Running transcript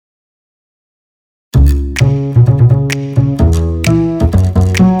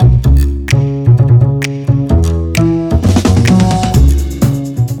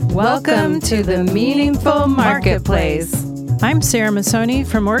to the Meaningful Marketplace. I'm Sarah Massoni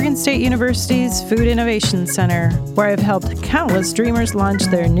from Oregon State University's Food Innovation Center, where I've helped countless dreamers launch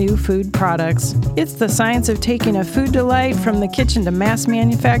their new food products. It's the science of taking a food delight from the kitchen to mass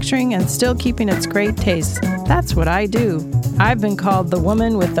manufacturing and still keeping its great taste. That's what I do. I've been called the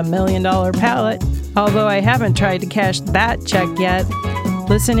woman with the $1 million palate, although I haven't tried to cash that check yet.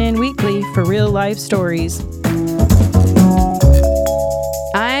 Listen in weekly for real-life stories.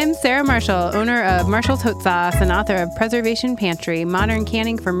 I'm Sarah Marshall, owner of Marshall's Hot Sauce and author of Preservation Pantry, modern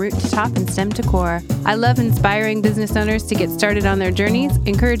canning from root to top and stem to core. I love inspiring business owners to get started on their journeys,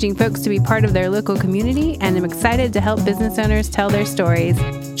 encouraging folks to be part of their local community, and I'm excited to help business owners tell their stories.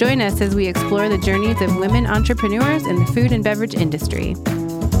 Join us as we explore the journeys of women entrepreneurs in the food and beverage industry.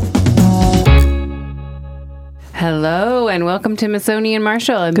 Hello, and welcome to Massoni and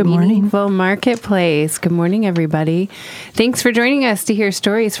Marshall, a Meaningful Marketplace. Good morning, everybody. Thanks for joining us to hear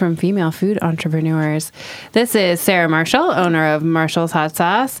stories from female food entrepreneurs. This is Sarah Marshall, owner of Marshall's Hot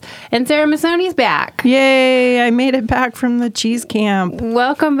Sauce, and Sarah Massoni's back. Yay, I made it back from the cheese camp.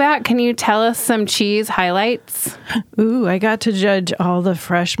 Welcome back. Can you tell us some cheese highlights? Ooh, I got to judge all the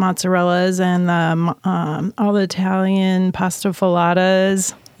fresh mozzarellas and all the Italian pasta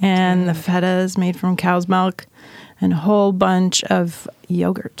filatas and the fettas made from cow's milk. And a whole bunch of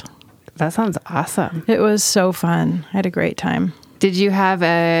yogurt. That sounds awesome. It was so fun. I had a great time. Did you have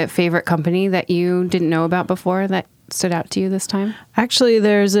a favorite company that you didn't know about before that stood out to you this time? Actually,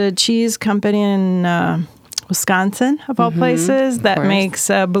 there's a cheese company in Wisconsin, of all places, that makes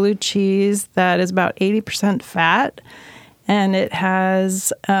blue cheese that is about 80% fat. And it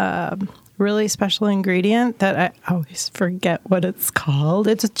has really special ingredient that I always forget what it's called.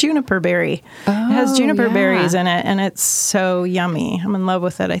 It's a juniper berry. It has juniper berries in it, and it's so yummy. I'm in love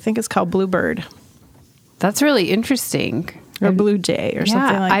with it. I think it's called Bluebird. That's really interesting. Or Blue Jay or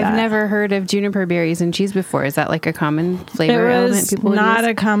something like that. I've never heard of juniper berries in cheese before. Is that like a common flavor element people would use? It's not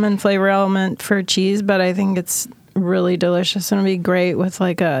a common flavor element for cheese, but I think it's really delicious and it'd be great with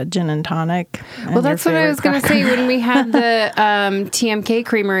like a gin and tonic. Well, that's what I was going to say when we had the TMK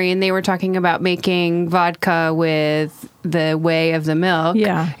Creamery and they were talking about making vodka with the whey of the milk.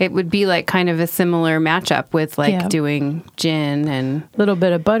 Yeah. It would be like kind of a similar matchup with like doing gin and a little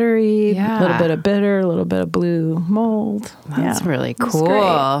bit of buttery, a little bit of bitter, a little bit of blue mold. That's really cool.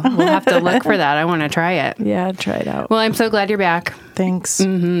 We'll have to look for that. I want to try it. Yeah, try it out. Well, I'm so glad you're back. Thanks.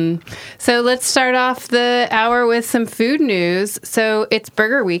 So let's start off the hour with some food news. So it's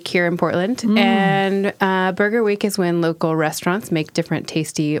Burger Week here in Portland, and Burger Week is when local restaurants make different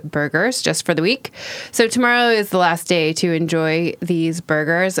tasty burgers just for the week. So tomorrow is the last day to enjoy these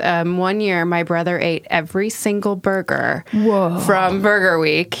burgers. One year, my brother ate every single burger from Burger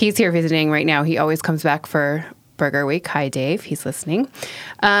Week. He's here visiting right now. He always comes back for Burger Week. Hi, Dave. He's listening.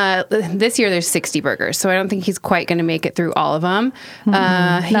 This year, there's 60 burgers, so I don't think he's quite going to make it through all of them.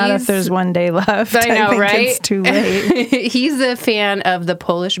 Not if there's one day left. I know, think right? It's too late. He's a fan of the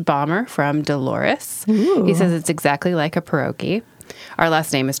Polish Bomber from Dolores. Ooh. He says it's exactly like a pierogi. Our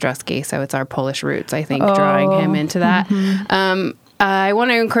last name is Druski, so it's our Polish roots, I think, drawing him into that. I want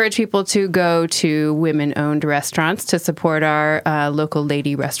to encourage people to go to women-owned restaurants to support our local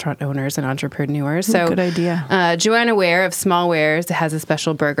lady restaurant owners and entrepreneurs. So, good idea. Joanna Ware of Small Wares has a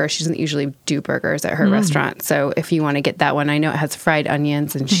special burger. She doesn't usually do burgers at her restaurant. So if you want to get that one, I know it has fried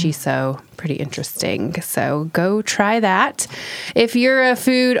onions and shiso. Pretty interesting. So go try that. If you're a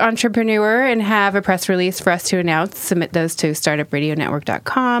food entrepreneur and have a press release for us to announce, submit those to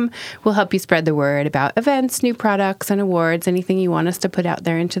startupradionetwork.com. We'll help you spread the word about events, new products, and awards, anything you want us to put out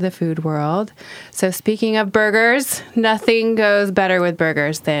there into the food world. So speaking of burgers, nothing goes better with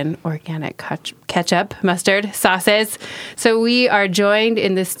burgers than organic ketchup, mustard, sauces. So we are joined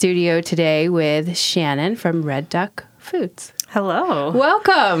in the studio today with Shannon from Red Duck Foods. Hello.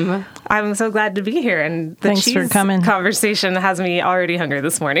 Welcome. I'm so glad to be here. And the Thanks cheese for coming. conversation has me already hungry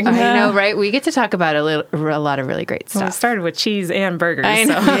this morning. I know, right? We get to talk about a lot of really great stuff. Well, we started with cheese and burgers. I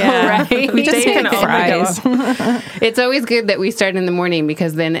know, right? We just can fries. It's always good that we start in the morning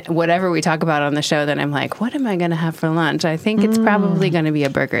because then whatever we talk about on the show, then I'm like, what am I going to have for lunch? I think it's probably going to be a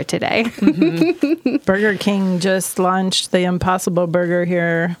burger today. Burger King just launched the Impossible Burger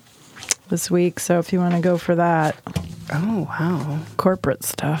here this week, so if you want to go for that. Oh, wow. Corporate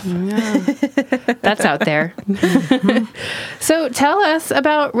stuff. Yeah. That's out there. So tell us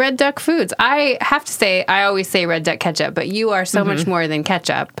about Red Duck Foods. I have to say, I always say Red Duck Ketchup, but you are so much more than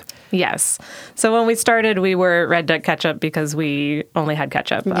ketchup. Yes. So when we started, we were Red Duck Ketchup because we only had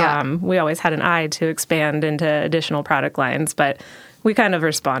ketchup. Yeah. We always had an eye to expand into additional product lines, but we kind of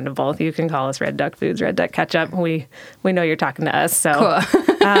respond to both. You can call us Red Duck Foods, Red Duck Ketchup. We know you're talking to us. So,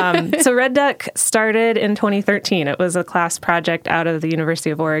 Cool. So Red Duck started in 2013. It was a class project out of the University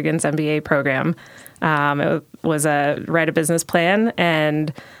of Oregon's MBA program. It was a write a business plan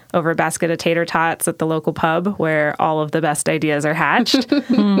and over a basket of tater tots at the local pub where all of the best ideas are hatched.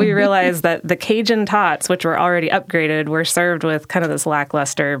 We realized that the Cajun tots, which were already upgraded, were served with kind of this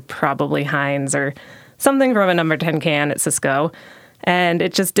lackluster, probably Heinz or something from a number 10 can at Cisco. And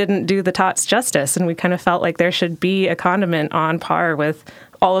it just didn't do the tots justice. And we kind of felt like there should be a condiment on par with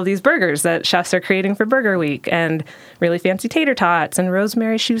all of these burgers that chefs are creating for Burger Week, and really fancy tater tots and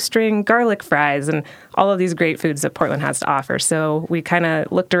rosemary shoestring garlic fries and all of these great foods that Portland has to offer. So we kind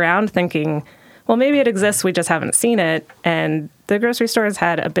of looked around thinking, well, maybe it exists, we just haven't seen it. And the grocery stores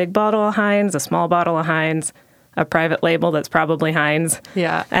had a big bottle of Heinz, a small bottle of Heinz, a private label that's probably Heinz.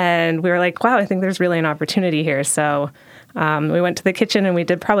 Yeah. And we were like, wow, I think there's really an opportunity here. So we went to the kitchen and we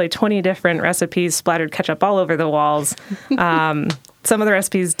did probably 20 different recipes, splattered ketchup all over the walls. Some of the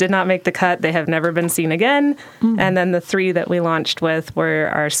recipes did not make the cut. They have never been seen again. And then the 3 that we launched with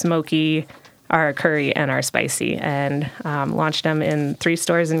were our smoky, our curry, and our spicy, and launched them in 3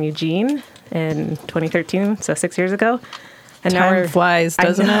 stores in Eugene in 2013, so 6 years ago. And Time flies,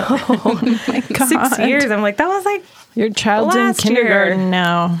 doesn't it? Oh my God. 6 years. I'm like, that was like your child's in last kindergarten year.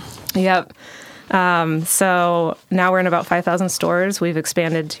 now. Yep. So now we're in about 5,000 stores. We've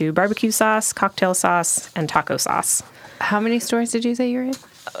expanded to barbecue sauce, cocktail sauce, and taco sauce. How many stores did you say you're in?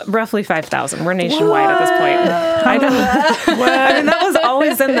 Roughly 5,000. We're nationwide at this point. I know. I mean, that was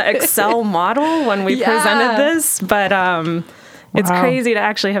always in the Excel model when we presented this, but it's crazy to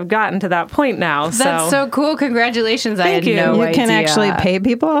actually have gotten to that point now. That's so cool. Congratulations. I had you. no idea. You can actually pay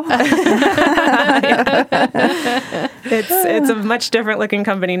people? It's a much different looking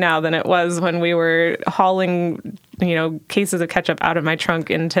company now than it was when we were hauling, cases of ketchup out of my trunk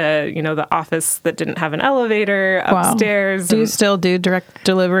into, the office that didn't have an elevator upstairs. Do you still do direct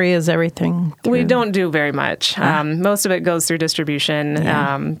delivery? Is everything through? We don't do very much. Most of it goes through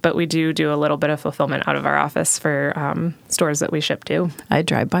distribution, but we do a little bit of fulfillment out of our office for stores that we ship to. I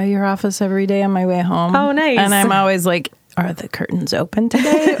drive by your office every day on my way home. Oh, nice. And I'm always like, are the curtains open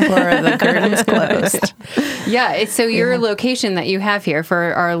today or are the curtains closed? Yeah. So your location that you have here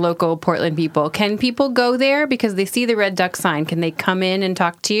for our local Portland people, can people go there because they see the Red Duck sign? Can they come in and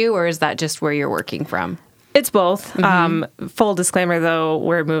talk to you, or is that just where you're working from? It's both. Full disclaimer, though,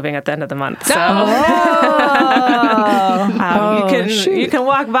 we're moving at the end of the month. So you can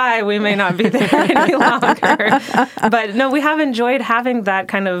walk by. We may not be there any longer. But no, we have enjoyed having that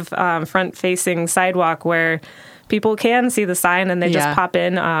kind of front-facing sidewalk where people can see the sign and they just pop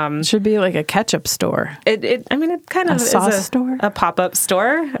in. Should be like a ketchup store. It kind of a is sauce store? A pop-up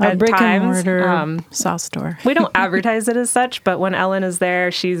store A at brick times. and mortar sauce store. We don't advertise it as such, but when Ellen is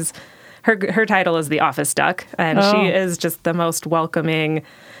there, her title is the Office Duck, and she is just the most welcoming.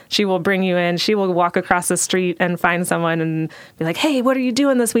 She will bring you in. She will walk across the street and find someone and be like, "Hey, what are you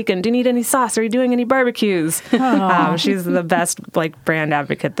doing this weekend? Do you need any sauce? Are you doing any barbecues?" She's the best brand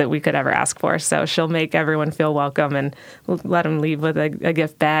advocate that we could ever ask for. So she'll make everyone feel welcome and let them leave with a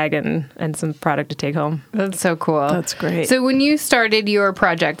gift bag and some product to take home. That's so cool. That's great. So when you started your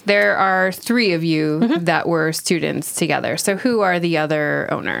project, there are 3 of you that were students together. So who are the other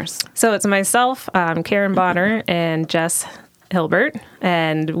owners? So it's myself, Karen Bonner, and Jess Hilbert,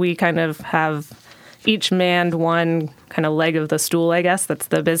 and we kind of have each manned one kind of leg of the stool, I guess. That's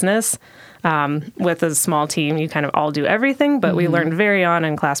the business. With a small team, you kind of all do everything, but we learned very on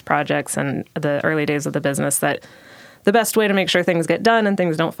in class projects and the early days of the business that the best way to make sure things get done and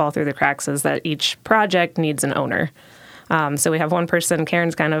things don't fall through the cracks is that each project needs an owner. So we have one person,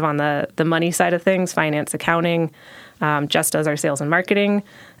 Karen's kind of on the money side of things, finance, accounting. Jess does our sales and marketing,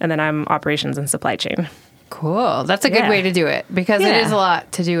 and then I'm operations and supply chain. Cool. That's a good way to do it because it is a lot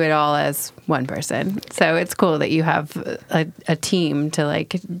to do it all as one person. So it's cool that you have a team to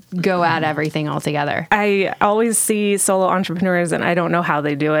go at everything all together. I always see solo entrepreneurs and I don't know how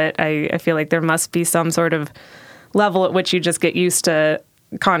they do it. I feel like there must be some sort of level at which you just get used to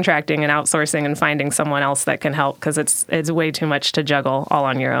contracting and outsourcing and finding someone else that can help because it's way too much to juggle all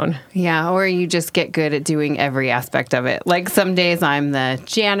on your own. Yeah, or you just get good at doing every aspect of it. Like some days I'm the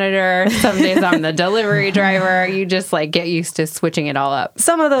janitor, some days I'm the delivery driver. You just get used to switching it all up.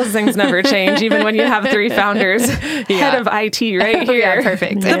 Some of those things never change, even when you have 3 founders. Head of IT right here. Yeah,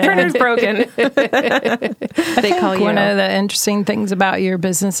 perfect. The printer's broken. They call you. One of the interesting things about your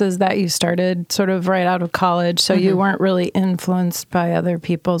business is that you started sort of right out of college, so you weren't really influenced by other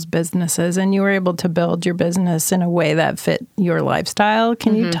people's businesses, and you were able to build your business in a way that fit your lifestyle.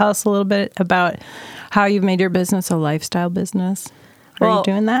 Can you tell us a little bit about how you've made your business a lifestyle business? Are Well, you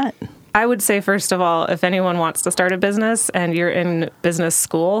doing that? I would say, first of all, if anyone wants to start a business and you're in business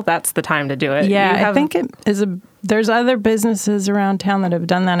school, that's the time to do it. Yeah, I think it is there's other businesses around town that have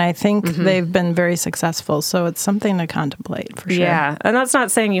done that. And I think they've been very successful. So it's something to contemplate for sure. Yeah. And that's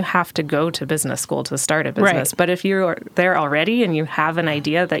not saying you have to go to business school to start a business. Right. But if you're there already and you have an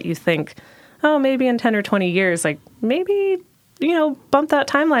idea that you think, oh, maybe in 10 or 20 years, like maybe, bump that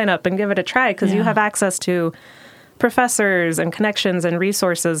timeline up and give it a try because you have access to professors and connections and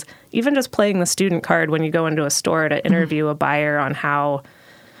resources, even just playing the student card when you go into a store to interview a buyer on how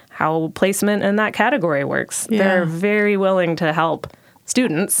placement in that category works. Yeah. They're very willing to help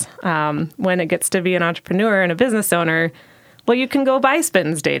students. When it gets to be an entrepreneur and a business owner, well, you can go buy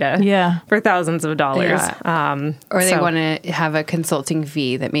Spitten's data for thousands of dollars. Yeah. Or they want to have a consulting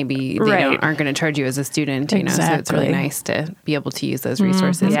fee that maybe they aren't going to charge you as a student. Exactly. So it's really nice to be able to use those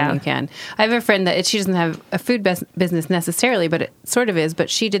resources when you can. I have a friend that she doesn't have a food business necessarily, but it sort of is. But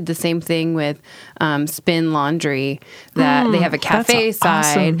she did the same thing with Spin Laundry. That they have a cafe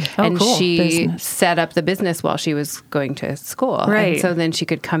side, and she set up the business while she was going to school. Right. And so then she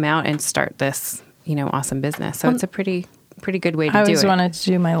could come out and start this, awesome business. So it's a pretty good way to do it. I always wanted to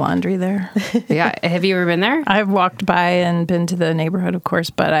do my laundry there. Yeah. Have you ever been there? I've walked by and been to the neighborhood, of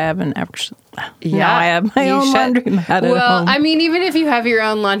course, but I haven't actually. Yeah, now I have my own laundromat at home. I mean, even if you have your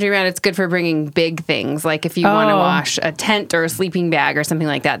own laundromat, it's good for bringing big things. Like if you want to wash a tent or a sleeping bag or something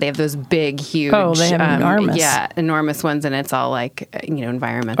like that, they have those big, huge. Oh, they have enormous. Yeah, enormous ones, and it's all like,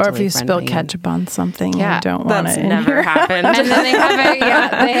 environmentally or if you spill friendly. ketchup on something, you don't want it. That's never happened. And then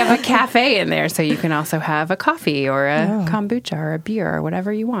they have a cafe in there, so you can also have a coffee or a kombucha or a beer or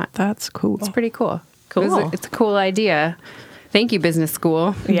whatever you want. That's cool. It's pretty cool. Cool. It's a cool idea. Thank you, business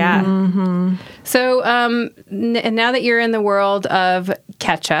school. Yeah. Mm-hmm. So now that you're in the world of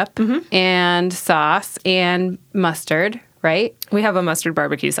ketchup and sauce and mustard, right? We have a mustard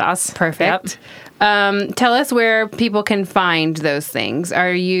barbecue sauce. Perfect. Tell us where people can find those things.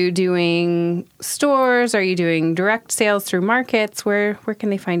 Are you doing stores? Are you doing direct sales through markets? Where can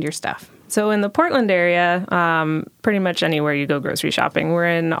they find your stuff? So in the Portland area, pretty much anywhere you go grocery shopping. We're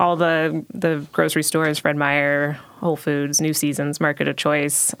in all the grocery stores, Fred Meyer, Whole Foods, New Seasons, Market of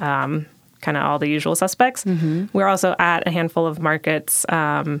Choice, kind of all the usual suspects. We're also at a handful of markets.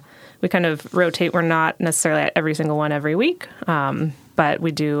 We kind of rotate. We're not necessarily at every single one every week, but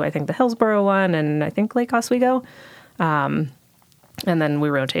we do, I think, the Hillsboro one and I think Lake Oswego. And then we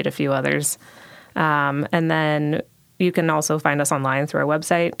rotate a few others. And then you can also find us online through our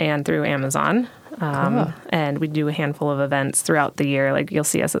website and through Amazon. Cool. And we do a handful of events throughout the year. Like you'll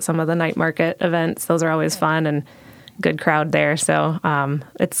see us at some of the night market events. Those are always fun and good crowd there. So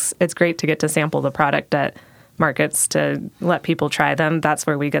it's great to get to sample the product at markets to let people try them. That's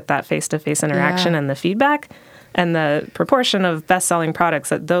where we get that face-to-face interaction and the feedback. And the proportion of best-selling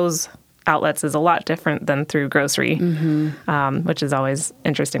products at those outlets is a lot different than through grocery, which is always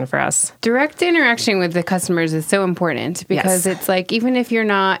interesting for us. Direct interaction with the customers is so important because it's like, even if you're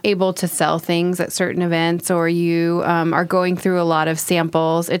not able to sell things at certain events or you are going through a lot of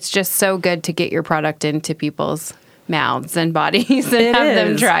samples, it's just so good to get your product into people's mouths and bodies and have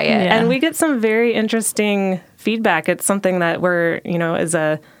them try it. Yeah. And we get some very interesting feedback. It's something that is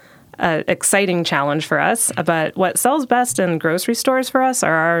a exciting challenge for us. But what sells best in grocery stores for us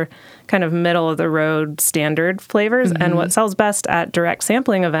are our kind of middle of the road standard flavors. And what sells best at direct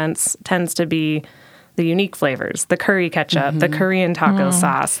sampling events tends to be the unique flavors, the curry ketchup, the Korean taco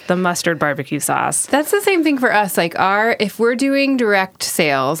sauce, the mustard barbecue sauce. That's the same thing for us. Like if we're doing direct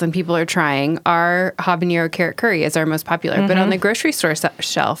sales and people are trying, our habanero carrot curry is our most popular. But on the grocery store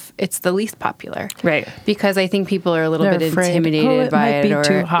shelf, it's the least popular. Right. Because I think people are a little bit afraid, intimidated by might it. be Or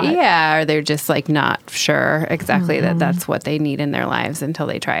too hot. Yeah, or they're just like not sure exactly that that's what they need in their lives until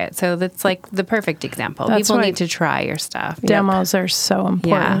they try it. So that's like the perfect example. That's People why need to try your stuff. Demos are so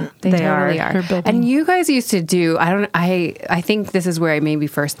important. Yeah, they totally are. For building. And you guys used to do, I think this is where I maybe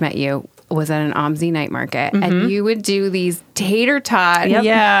first met you, was at an OMSI night market. And you would do these tater tot,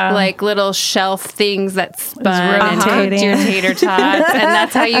 like little shelf things that spun and cooked your tater tots. And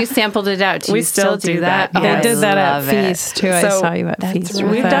that's how you sampled it out. Do We you still do that. Oh, They I did that at love it. Feast, too. I So saw you at Feast.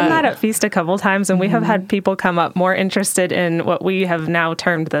 We've done that at Feast a couple times, and we have had people come up more interested in what we have now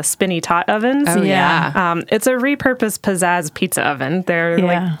termed the spinny tot ovens. Oh, yeah. It's a repurposed pizzazz pizza oven. They're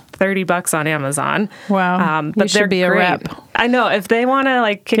like $30 on Amazon. Wow. But You should they're be a great. rep. I know. If they want to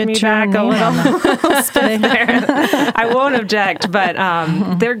like kick Get me your back a name little spin there, I won't object.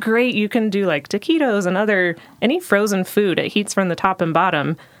 But they're great. You can do like taquitos and any frozen food. It heats from the top and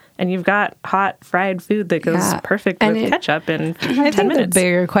bottom. and you've got hot fried food that goes perfect with ketchup in 10 I think minutes. the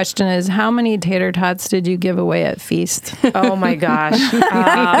bigger question is, how many tater tots did you give away at Feast? Oh my gosh.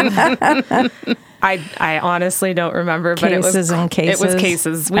 I honestly don't remember, but Cases and cases. It was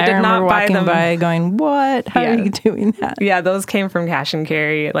cases. We I did not buy walking them. by going, what? How are you doing that? Yeah, those came from Cash and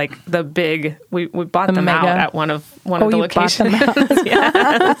Carry, like the big. We bought The them out mega? at one of the locations. Bought them out?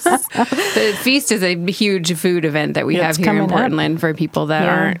 Yes. The Feast is a huge food event that we have here in coming up. Portland for people that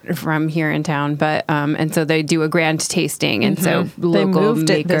Yeah. aren't from here in town. But and so they do a grand tasting, and so They local moved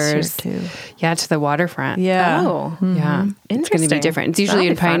it this makers, year, too. yeah, to the waterfront. Yeah. Oh, Yeah, it's going to be Interesting. different. It's usually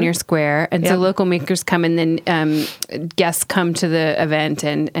That'll in be fun. Pioneer Square, and so Yep. local makers come, and then guests come to the event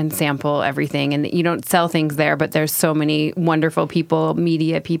and sample everything. And you don't sell things there, but there's so many wonderful people,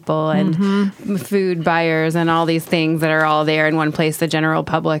 media people, and food buyers, and all these things that are all there in one place, the general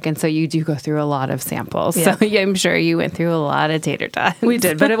public. And so you do go through a lot of samples. Yeah. So yeah, I'm sure you went through a lot of tater tots. We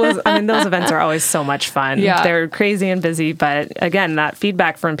did, but those events are always so much fun. Yeah. They're crazy and busy, but again, that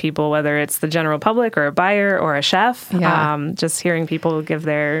feedback from people, whether it's the general public or a buyer or a chef, Yeah. just hearing people give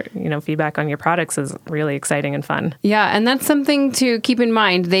their, feedback on your products is really exciting and fun. Yeah, and that's something to keep in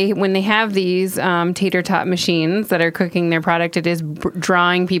mind. When they have these tater tot machines that are cooking their product, it is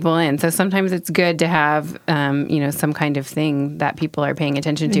drawing people in. So sometimes it's good to have some kind of thing that people are paying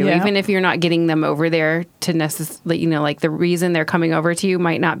attention to, Yeah. even if you're not getting them over there to necessarily, like the reason they're coming over to you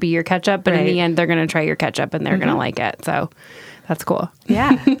might not be your ketchup, but in the Right. end, they're going to try your ketchup and they're going to like it. So that's cool.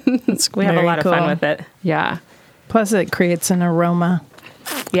 Yeah. We have a very lot of fun cool. with it. Yeah. Plus, it creates an aroma.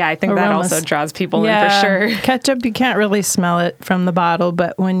 Yeah, I think that Aromas. also draws people in for sure. Ketchup, you can't really smell it from the bottle,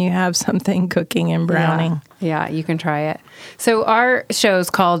 but when you have something cooking and browning. Yeah, you can try it. So our show is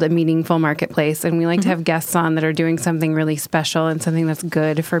called A Meaningful Marketplace, and we like to have guests on that are doing something really special and something that's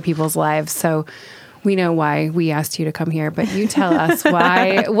good for people's lives. So we know why we asked you to come here, but you tell us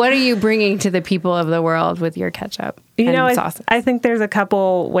why. What are you bringing to the people of the world with your ketchup and sauces? I think there's a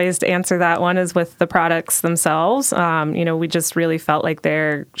couple ways to answer that. One is with the products themselves. We just really felt like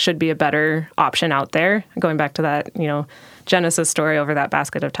there should be a better option out there. Going back to that, Genesis story over that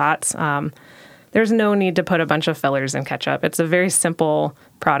basket of tots. There's no need to put a bunch of fillers in ketchup. It's a very simple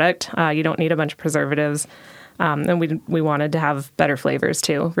product. You don't need a bunch of preservatives. And we wanted to have better flavors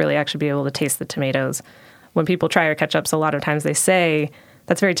too, really actually be able to taste the tomatoes. When people try our ketchups, a lot of times they say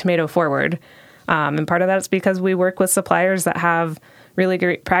that's very tomato forward. And part of that's because we work with suppliers that have really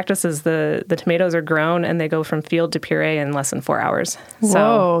great practices. The tomatoes are grown and they go from field to puree in less than 4 hours. Whoa,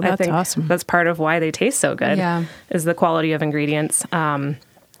 So that's I think awesome. that's part of why they taste so good, is the quality of ingredients.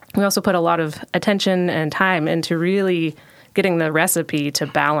 We also put a lot of attention and time into really getting the recipe to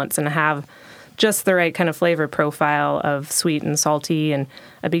balance and have just the right kind of flavor profile of sweet and salty and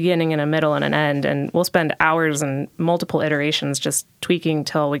a beginning and a middle and an end. And we'll spend hours and multiple iterations just tweaking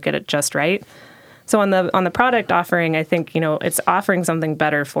till we get it just right. So on the product offering, I think, it's offering something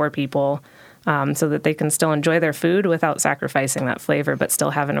better for people so that they can still enjoy their food without sacrificing that flavor, but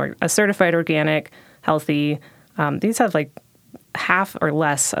still have a certified organic, healthy. These have like half or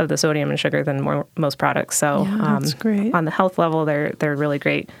less of the sodium and sugar than most products. So that's great. On the health level, they're really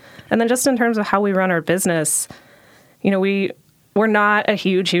great. And then just in terms of how we run our business, we're not a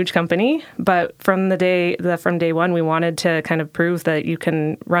huge company, but from day one, we wanted to kind of prove that you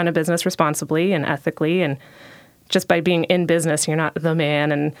can run a business responsibly and ethically. And just by being in business, you're not the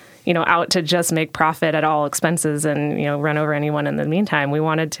man and, out to just make profit at all expenses and, run over anyone in the meantime. We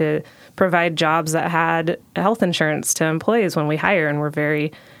wanted to provide jobs that had health insurance to employees when we hire, and we're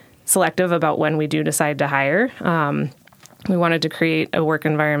very selective about when we do decide to hire. We wanted to create a work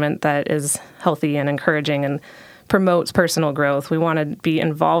environment that is healthy and encouraging and promotes personal growth. We want to be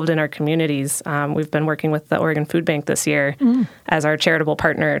involved in our communities. We've been working with the Oregon Food Bank this year as our charitable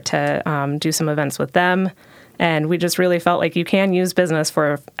partner to do some events with them. And we just really felt like you can use business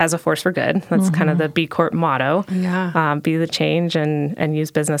as a force for good. That's kind of the B Corp motto. Yeah. Be the change and use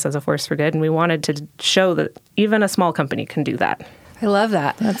business as a force for good. And we wanted to show that even a small company can do that. I love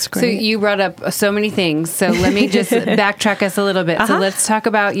that. That's great. So you brought up so many things. So let me just backtrack us a little bit. So let's talk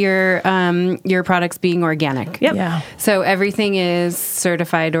about your products being organic. Yep. Yeah. So everything is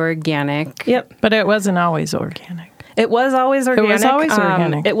certified organic. Yep. But it wasn't always organic. It was always organic.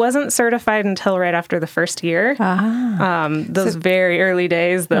 organic. It wasn't certified until right after the first year. Those very early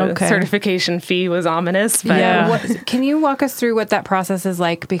days, the certification fee was ominous. But Yeah. Can you walk us through what that process is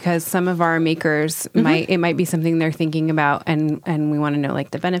like? Because some of our makers might be something they're thinking about, and we want to know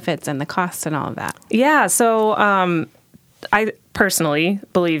like the benefits and the costs and all of that. Yeah, so I personally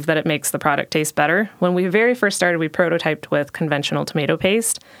believe that it makes the product taste better. When we very first started, we prototyped with conventional tomato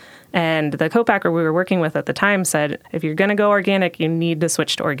paste. And the co-packer we were working with at the time said, if you're going to go organic, you need to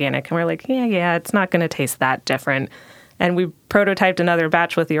switch to organic. And we're like, yeah, it's not going to taste that different. And we prototyped another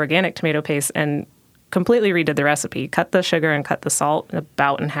batch with the organic tomato paste and completely redid the recipe, cut the sugar and cut the salt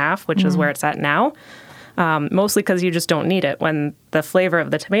about in half, which is where it's at now. Mostly because you just don't need it when the flavor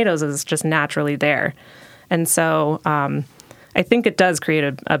of the tomatoes is just naturally there. And so I think it does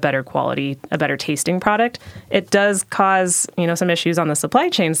create a better quality, a better tasting product. It does cause, some issues on the supply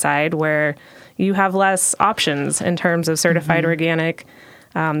chain side where you have less options in terms of certified organic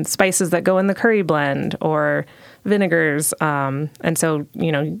spices that go in the curry blend or vinegars. And so,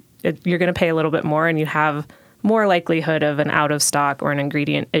 you're going to pay a little bit more and you have more likelihood of an out of stock or an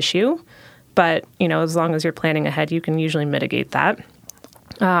ingredient issue. But, as long as you're planning ahead, you can usually mitigate that.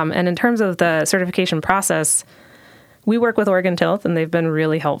 And in terms of the certification process, we work with Oregon Tilth, and they've been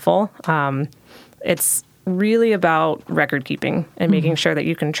really helpful. It's really about record keeping and making sure that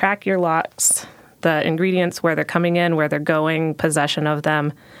you can track your lots, the ingredients, where they're coming in, where they're going, possession of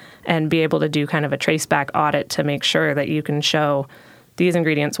them, and be able to do kind of a trace back audit to make sure that you can show these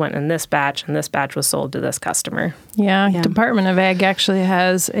ingredients went in this batch and this batch was sold to this customer. Yeah. Department of Ag actually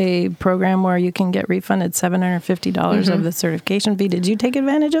has a program where you can get refunded $750 of the certification fee. Did you take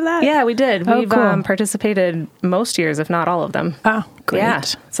advantage of that? Yeah, we did. Oh, We've cool. participated most years, if not all of them. Oh, great. Yeah.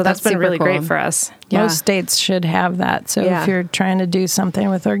 So that's been super really cool. great for us. Yeah. Most states should have that. So if you're trying to do something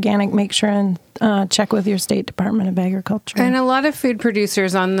with organic, make sure and check with your state Department of Agriculture. And a lot of food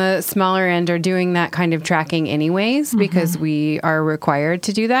producers on the smaller end are doing that kind of tracking anyways, because we are required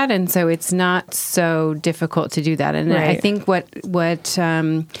to do that. And so it's not so difficult to do that. And I think what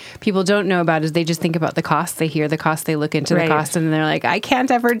people don't know about is they just think about the cost. They hear the cost, they look into the cost, and they're like, I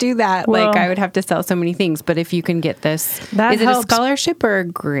can't ever do that. Well, I would have to sell so many things. But if you can get this, that is it helps. a scholarship or a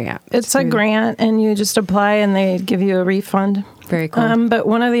grant? It's a grant, and you just apply, and they give you a refund. Very cool. But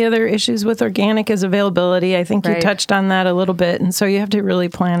one of the other issues with organic is availability. I think you touched on that a little bit, and so you have to really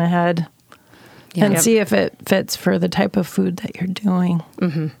plan ahead and see if it fits for the type of food that you're doing.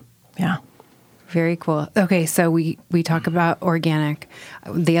 Mm-hmm. Yeah. Very cool. Okay, so we talk about organic.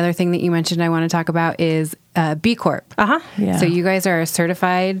 The other thing that you mentioned I want to talk about is B Corp. Yeah. So you guys are a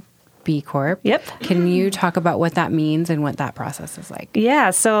certified B Corp. Yep. Can you talk about what that means and what that process is like?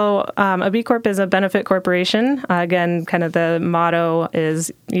 Yeah, so a B Corp is a benefit corporation. Again, kind of the motto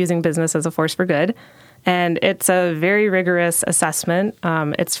is using business as a force for good. And it's a very rigorous assessment.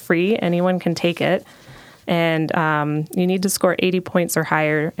 It's free. Anyone can take it. And you need to score 80 points or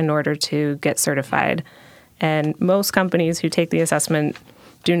higher in order to get certified. And most companies who take the assessment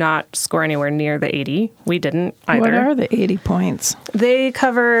do not score anywhere near the 80. We didn't either. What are the 80 points? They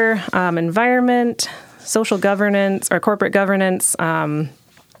cover environment, social governance or corporate governance,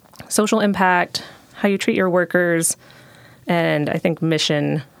 social impact, how you treat your workers, and I think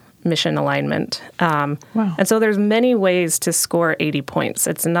mission alignment. Wow. And so there's many ways to score 80 points.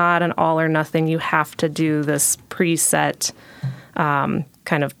 It's not an all or nothing. You have to do this preset kind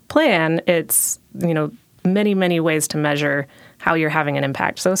of plan. It's, many, many ways to measure how you're having an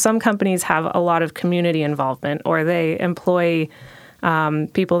impact. So some companies have a lot of community involvement, or they employ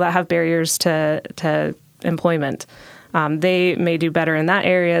people that have barriers to employment. They may do better in that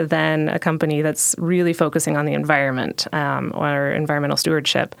area than a company that's really focusing on the environment or environmental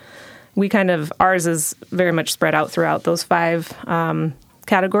stewardship. Ours is very much spread out throughout those 5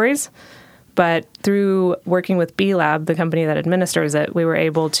 categories. But through working with B Lab, the company that administers it, we were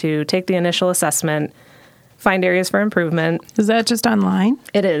able to take the initial assessment, find areas for improvement. Is that just online?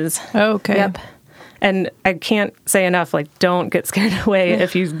 It is. Okay. Yep. And I can't say enough, don't get scared away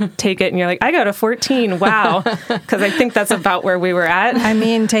if you take it and you're like, I got a 14. Wow. Because I think that's about where we were at. I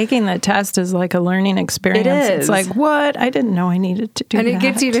mean, taking the test is like a learning experience. It is. It's like, what? I didn't know I needed to do that. And it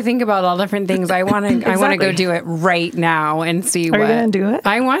gets you to think about all different things. I want to I want to go do it right now and see Are what. you going to do it?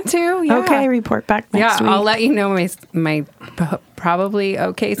 I want to. Yeah. Okay, report back next week. I'll let you know my probably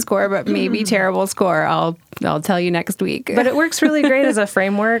okay score, but maybe terrible score. I'll tell you next week. But it works really great as a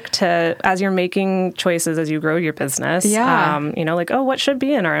framework as you're making choices as you grow your business. Yeah. What should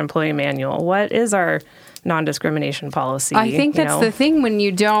be in our employee manual? What is our non-discrimination policy? I think that's the thing when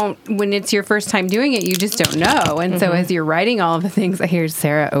it's your first time doing it, you just don't know. And so as you're writing all of the things, I hear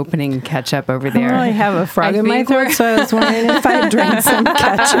Sarah opening ketchup over there. I have a frog in my throat, so I was wondering if I'd drink some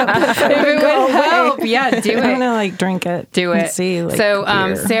ketchup. If it would help. Yeah, do it. I'm going to drink it. Do and it. See, so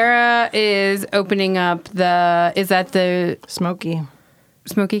beer. Sarah is opening up is that the smoky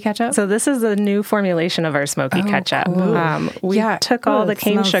ketchup? So this is a new formulation of our smoky ketchup. Cool. We took all the it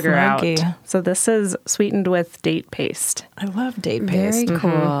cane smells sugar smoky. out. So this is sweetened with date paste. I love date Very paste.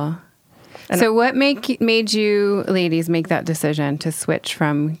 cool. So what made you ladies make that decision to switch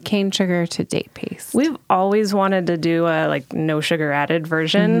from cane sugar to date paste? We've always wanted to do a no sugar added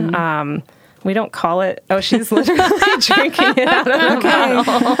version. We don't call it. Oh, she's literally drinking it out of the bottle.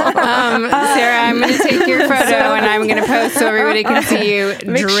 Sarah, I'm going to take your photo and I'm going to post so everybody can see you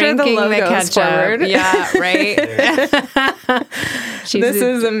drinking the ketchup. Forward. Yeah, right. This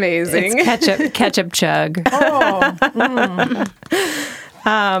is amazing. It's ketchup chug.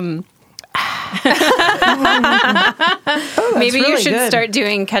 Maybe you really should good. start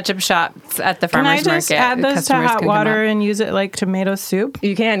doing ketchup shots at the Can I farmer's just market. add this to Customers hot can come water up. and use it like tomato soup?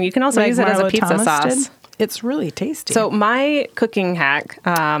 You can also use it as a Marlo pizza Thomas sauce. did? It's really tasty. So my cooking hack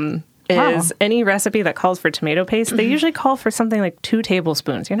is any recipe that calls for tomato paste. They usually call for something like 2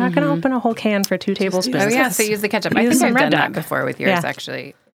 tablespoons. You're not going to open a whole can for 2 tablespoons. Oh, yeah, so use the ketchup. I Use think I've some Red done that Duck. before with yours, Yeah.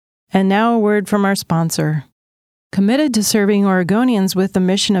 actually. And now a word from our sponsor. Committed to serving Oregonians with the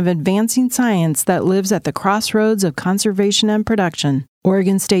mission of advancing science that lives at the crossroads of conservation and production,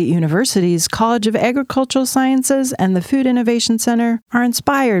 Oregon State University's College of Agricultural Sciences and the Food Innovation Center are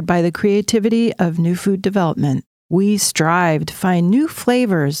inspired by the creativity of new food development. We strive to find new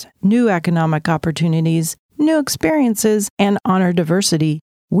flavors, new economic opportunities, new experiences, and honor diversity.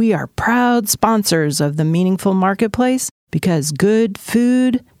 We are proud sponsors of the Meaningful Marketplace because good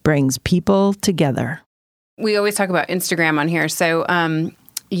food brings people together. We always talk about Instagram on here. So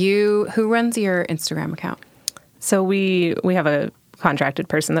who runs your Instagram account? So we have a contracted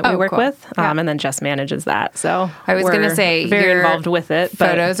person that we Oh, work cool. with, Yeah. and then Jess manages that. So I was going to we're say, very your involved with it. But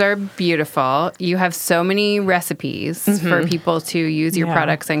Photos are beautiful. You have so many recipes for people to use your Yeah.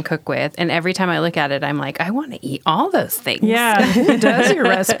 products and cook with. And every time I look at it, I'm like, I want to eat all those things. Yeah, who does your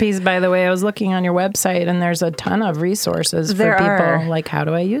recipes, by the way? I was looking on your website, and there's a ton of resources for There people. are. Like, how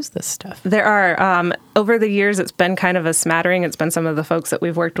do I use this stuff? There are. Over the years, it's been kind of a smattering. It's been some of the folks that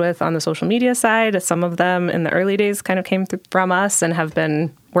we've worked with on the social media side. Some of them in the early days kind of came from us and have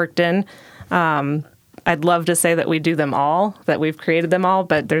been worked in. I'd love to say that we do them all, that we've created them all,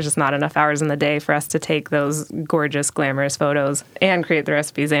 but there's just not enough hours in the day for us to take those gorgeous, glamorous photos and create the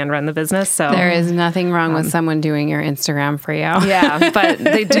recipes and run the business. So There is nothing wrong with someone doing your Instagram for you. yeah, but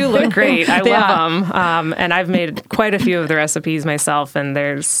they do look great. I love them. And I've made quite a few of the recipes myself, and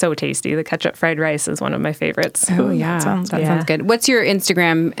they're so tasty. The ketchup fried rice is one of my favorites. Oh, yeah. sounds that good. sounds good. What's your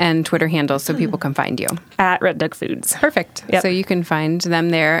Instagram and Twitter handle so people can find you? At Red Duck Foods. Perfect. Yep. So you can find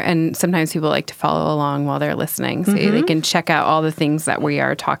them there. And sometimes people like to follow along while they're listening. So they can check out all the things that we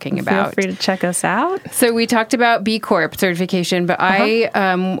are talking Feel about. free to check us out. So we talked about B Corp certification, but I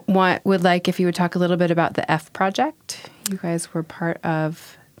would like if you would talk a little bit about the F Project. You guys were part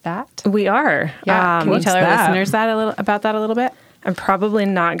of that. We are. Yeah. Can you what's tell our that? listeners about that a little bit? I'm probably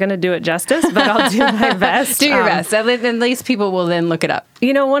not going to do it justice, but I'll do my best. Do your best. At least people will then look it up.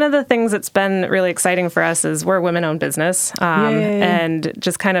 You know, one of the things that's been really exciting for us is we're a women-owned business, Yay. and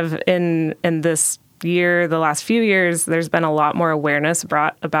just kind of in this year, the last few years, there's been a lot more awareness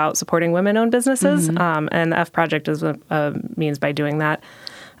brought about supporting women-owned businesses, and the F Project is a means by doing that.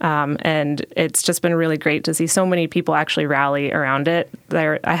 And it's just been really great to see so many people actually rally around it.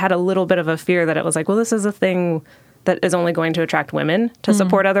 I had a little bit of a fear that it was like, well, this is a thing that is only going to attract women to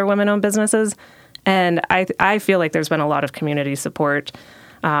support other women-owned businesses. And I feel like there's been a lot of community support.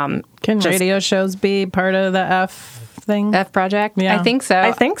 Can radio shows be part of the F thing? F Project? Yeah. I think so.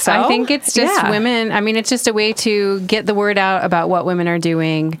 I think so. I think it's just Yeah. women. I mean, it's just a way to get the word out about what women are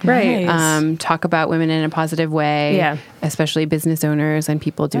doing. Right. Talk about women in a positive way. Yeah. Especially business owners and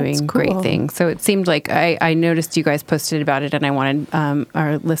people doing That's great cool. things. So it seemed like I noticed you guys posted about it, and I wanted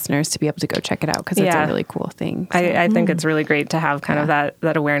our listeners to be able to go check it out because it's Yeah. a really cool thing. So. I think it's really great to have kind of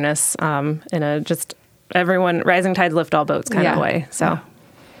that awareness in a just everyone rising tides lift all boats kind of Yeah. way. So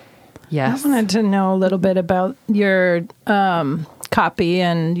Yes. I wanted to know a little bit about your copy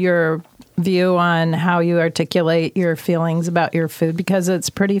and your view on how you articulate your feelings about your food, because it's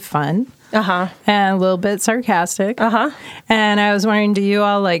pretty fun and a little bit sarcastic. And I was wondering, do you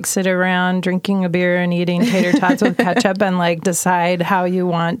all like sit around drinking a beer and eating tater tots with ketchup and like decide how you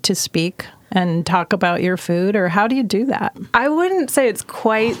want to speak and talk about your food, or how do you do that? I wouldn't say it's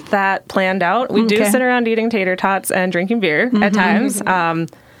quite that planned out. We do Okay. sit around eating tater tots and drinking beer at times.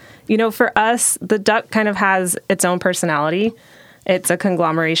 You know, for us, the duck kind of has its own personality. It's a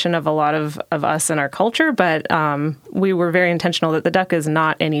conglomeration of a lot of us and our culture, but we were very intentional that the duck is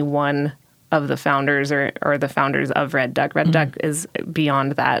not any one of the founders or the founders of Red Duck. Red Duck is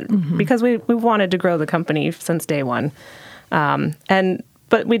beyond that because we wanted to grow the company since day one.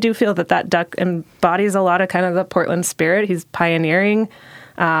 But we do feel that duck embodies a lot of kind of the Portland spirit. He's pioneering.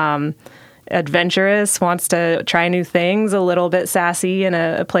 adventurous, wants to try new things, a little bit sassy in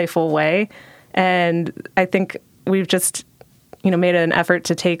a playful way. And I think we've just, made an effort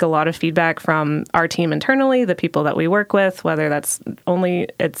to take a lot of feedback from our team internally, the people that we work with, whether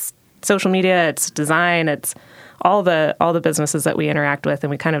it's social media, it's design, it's all the businesses that we interact with, and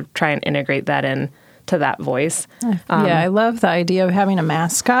we kind of try and integrate that in to that voice. I love the idea of having a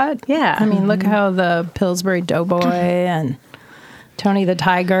mascot. Yeah. I mean, look how the Pillsbury Doughboy and Tony the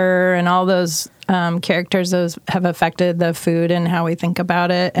Tiger and all those characters have affected the food and how we think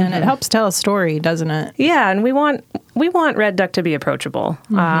about it, and it helps tell a story, doesn't it? Yeah, and we want Red Duck to be approachable.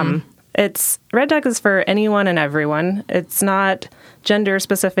 It's Red Duck is for anyone and everyone. It's not gender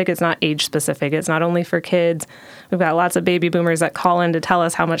specific. It's not age specific. It's not only for kids. We've got lots of baby boomers that call in to tell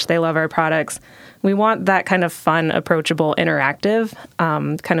us how much they love our products. We want that kind of fun, approachable, interactive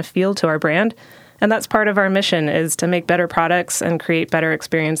kind of feel to our brand. And that's part of our mission, is to make better products and create better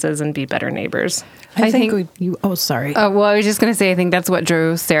experiences and be better neighbors. I think sorry. Oh, well, I was just going to say, I think that's what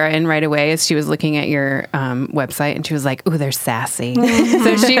drew Sarah in right away, is she was looking at your website and she was like, ooh, they're sassy.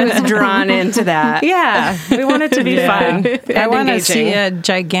 So she was drawn into that. Yeah, we want it to be fun. I want to see a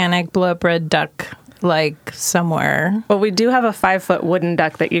gigantic blow-up red duck somewhere. Well, we do have a 5-foot wooden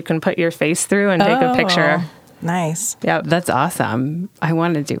duck that you can put your face through and take a picture. Nice. Yeah, that's awesome. I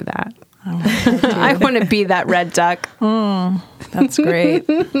want to do that. I want to be that red duck. That's great.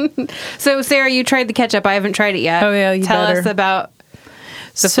 So, Sarah, you tried the ketchup. I haven't tried it yet. Oh, yeah, Tell us about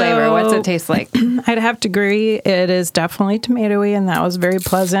the flavor. What's it taste like? I'd have to agree. It is definitely tomatoey, and that was very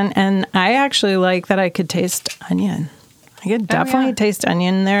pleasant. And I actually like that I could taste onion. I could definitely taste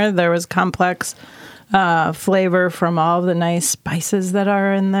onion there. There was complex flavor from all the nice spices that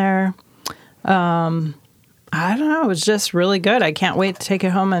are in there. I don't know. It was just really good. I can't wait to take it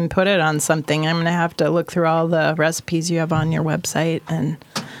home and put it on something. I'm going to have to look through all the recipes you have on your website and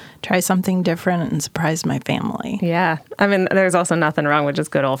try something different and surprise my family. Yeah. I mean, there's also nothing wrong with just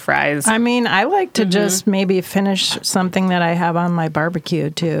good old fries. I mean, I like to just maybe finish something that I have on my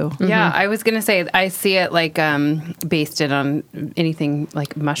barbecue, too. Yeah, I was going to say, I see it like basted on anything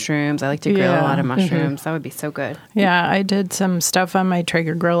like mushrooms. I like to grill a lot of mushrooms. That would be so good. Yeah, I did some stuff on my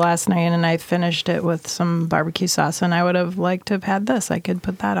Traeger grill last night, and I finished it with some barbecue sauce, and I would have liked to have had this. I could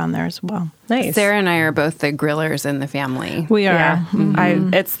put that on there as well. Nice. Sarah and I are both the grillers in the family. We are. Yeah.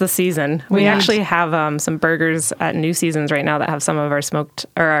 It's the season. We actually have some burgers at New Seasons right now that have some of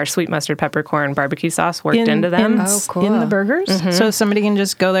our sweet mustard peppercorn barbecue sauce worked into them. In the burgers? So somebody can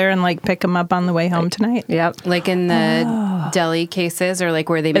just go there and pick them up on the way home tonight? Yep. Like in the deli cases, or like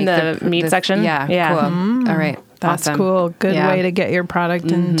where they make the meat section? Yeah. Cool. All right. That's awesome. cool. Good way to get your product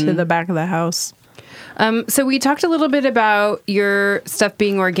into the back of the house. So we talked a little bit about your stuff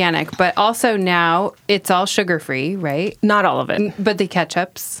being organic, but also now it's all sugar-free, right? Not all of it. But the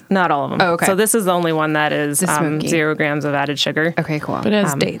ketchups? Not all of them. Oh, okay. So this is the only one that is 0 grams of added sugar. Okay, cool. But it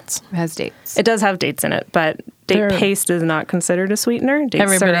has dates. It has dates. It does have dates in it, but date paste is not considered a sweetener. Date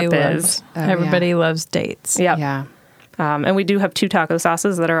syrup is. Everybody loves dates. Yep. Yeah. And we do have 2 taco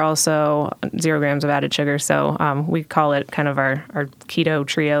sauces that are also 0 grams of added sugar. So we call it kind of our keto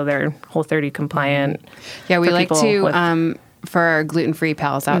trio. They're Whole30 compliant. Yeah, we like to, for our gluten-free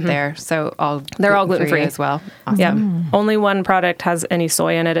pals out there. So they're all gluten-free as well. Awesome. Yeah. Only one product has any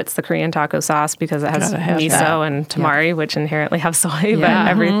soy in it. It's the Korean taco sauce, because it has miso and tamari, which inherently have soy, but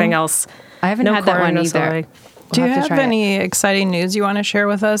everything else. I haven't had that one either. Soy. Do you have any exciting news you want to share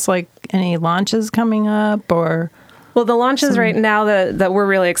with us? Like any launches coming up, or... Well, the launches right now that we're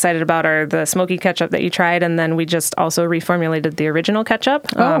really excited about are the smoky ketchup that you tried, and then we just also reformulated the original ketchup.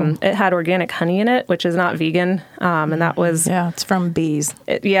 It had organic honey in it, which is not vegan, and that was... Yeah, it's from bees.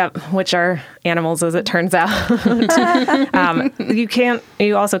 Which are animals, as it turns out.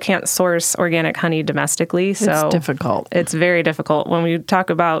 You also can't source organic honey domestically, so... It's difficult. It's very difficult. When we talk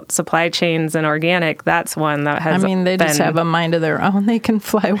about supply chains and organic, that's one that has they just have a mind of their own. They can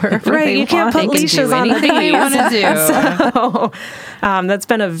fly wherever they want. Right, you can't put leashes on the bees. They want to do. So that's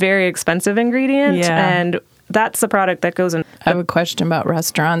been a very expensive ingredient, and that's the product that goes in. I have a question about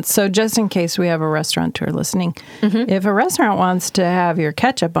restaurants. So just in case we have a restaurateur listening, if a restaurant wants to have your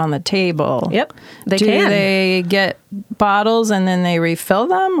ketchup on the table, they do can. They get bottles and then they refill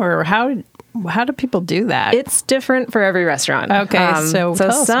them, or how do people do that? It's different for every restaurant. Okay, so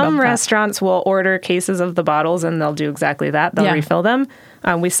some restaurants will order cases of the bottles, and they'll do exactly that. They'll refill them.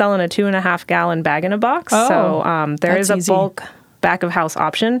 We sell in a 2.5 gallon bag in a box. So there is a bulk back of house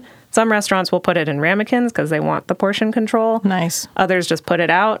option. Some restaurants will put it in ramekins because they want the portion control. Nice. Others just put it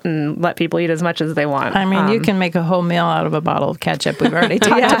out and let people eat as much as they want. I mean, you can make a whole meal out of a bottle of ketchup. We've already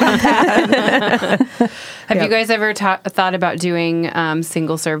talked about that. Have you guys ever thought about doing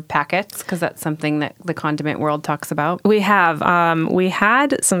single-serve packets? Because that's something that the condiment world talks about. We have. We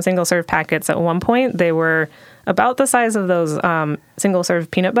had some single-serve packets at one point. They were about the size of those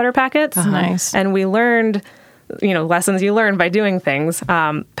single-serve peanut butter packets. Nice. And we learned, lessons you learn by doing things.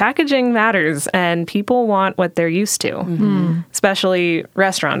 Packaging matters, and people want what they're used to, especially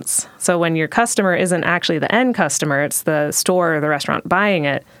restaurants. So when your customer isn't actually the end customer, it's the store or the restaurant buying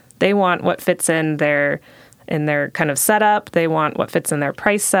it, they want what fits in their kind of setup. They want what fits in their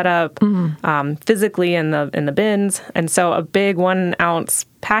price setup, physically in the bins. And so a big 1 ounce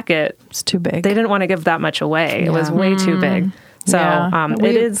packet, It's too big. they didn't want to give that much away. It was way too big. So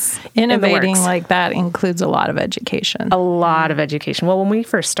it is innovating in the works. like that includes a lot of education. A lot of education. Well, when we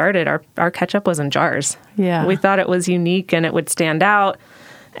first started, our ketchup was in jars. Yeah. We thought it was unique and it would stand out,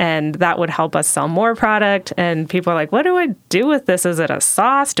 and that would help us sell more product. And people are like, what do I do with this? Is it a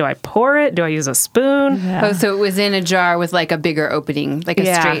sauce? Do I pour it? Do I use a spoon? Yeah. Oh, so it was in a jar with like a bigger opening, like a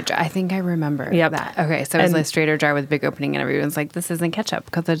Yeah. straight jar. I think I remember that. Okay, so it was And- a straighter jar with a big opening, and everyone's like, this isn't ketchup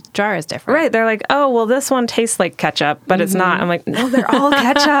because the jar is different. Right. They're like, oh, well, this one tastes like ketchup, but it's not. I'm like, no, they're all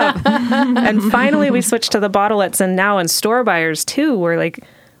ketchup. And finally, we switched to the bottlets, and now in store buyers, too, we're like,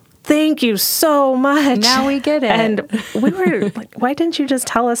 thank you so much. Now we get it. And we were like, why didn't you just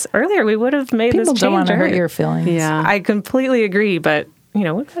tell us earlier? We would have made People this change. don't want to hurt earlier. your feelings. Yeah. I completely agree, but we've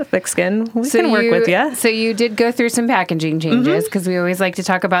got thick skin. We can work with you. So you did go through some packaging changes because we always like to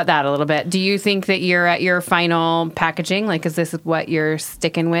talk about that a little bit. Do you think that you're at your final packaging? Like, is this what you're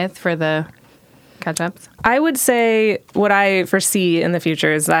sticking with for the ketchups? I would say what I foresee in the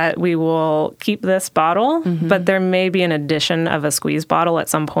future is that we will keep this bottle, but there may be an addition of a squeeze bottle at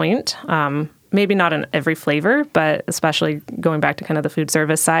some point. Maybe not in every flavor, but especially going back to kind of the food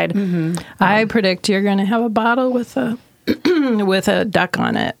service side. I predict you're going to have a bottle with a with a duck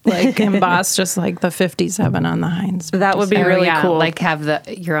on it, like embossed, just like the 57 on the Heinz. That would be really cool. Like have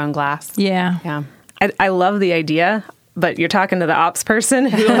your own glass. Yeah. Yeah. I love the idea, but you're talking to the ops person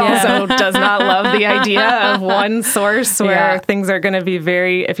who also does not love the idea of one source where things are going to be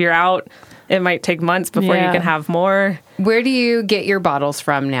if you're out, it might take months before you can have more. Where do you get your bottles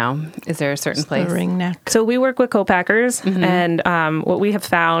from now? Is there a certain place? The ring neck. So we work with co-packers, and what we have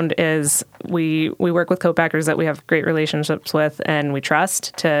found is we work with co-packers that we have great relationships with and we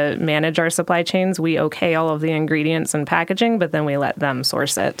trust to manage our supply chains. We okay all of the ingredients and packaging, but then we let them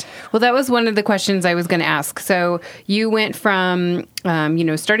source it. Well, that was one of the questions I was going to ask. So you went from,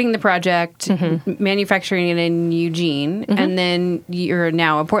 starting the project, manufacturing it in Eugene, and then you're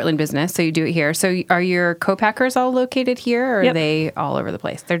now a Portland business, so you do it here. So are your co-packers all located here, or are they all over the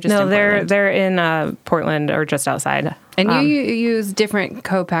place? They're just in Portland? They're in Portland or just outside. And you use different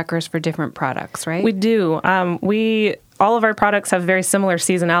co-packers for different products, right? We do. All of our products have very similar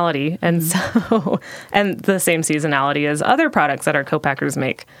seasonality, and and the same seasonality as other products that our co-packers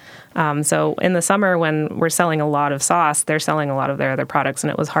make. So in the summer, when we're selling a lot of sauce, they're selling a lot of their other products,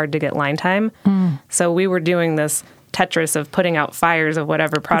 and it was hard to get line time. So we were doing this Tetris of putting out fires of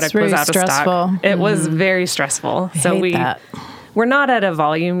whatever product was out of stock. It was very stressful. So we're not at a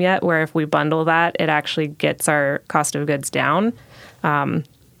volume yet where if we bundle that, it actually gets our cost of goods down.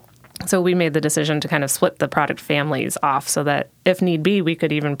 So we made the decision to kind of split the product families off so that if need be, we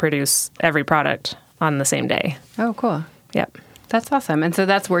could even produce every product on the same day. Oh, cool. Yep. That's awesome. And so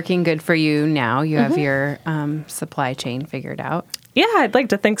that's working good for you now. You have your supply chain figured out. Yeah, I'd like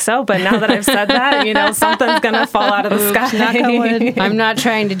to think so. But now that I've said that, something's going to fall out of the sky. I'm not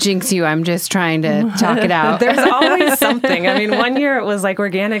trying to jinx you. I'm just trying to talk it out. There's always something. I mean, one year it was like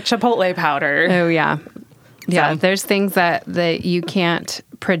organic chipotle powder. Oh, yeah. Yeah, So. there's things that you can't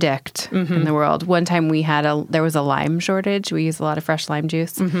predict in the world. One time there was a lime shortage. We use a lot of fresh lime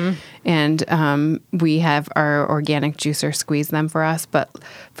juice, and we have our organic juicer squeeze them for us. But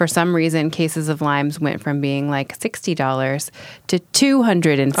for some reason, cases of limes went from being like $60 to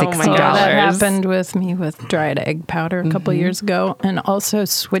 $260. Oh my gosh. That happened with me with dried egg powder a couple years ago. And also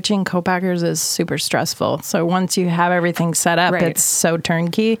switching co-packers is super stressful. So once you have everything set up, it's so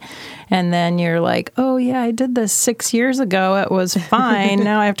turnkey. And then you're like, oh, yeah, I did this 6 years ago. It was fine.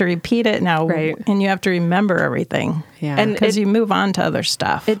 Now I have to repeat it now. Right. And you have to remember everything. Yeah. And Because you move on to other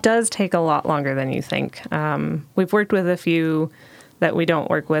stuff. It does take a lot longer than you think. We've worked with a few that we don't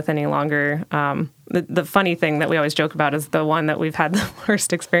work with any longer. The funny thing that we always joke about is the one that we've had the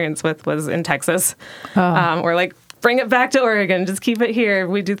worst experience with was in Texas. We're like, bring it back to Oregon. Just keep it here.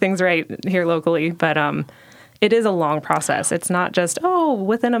 We do things right here locally. But it is a long process. It's not just,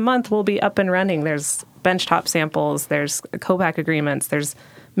 within a month we'll be up and running. There's benchtop samples, there's co-pack agreements, there's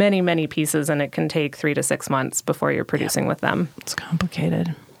many, many pieces, and it can take 3 to 6 months before you're producing with them. It's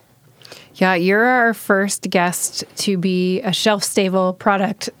complicated. Yeah, you're our first guest to be a shelf-stable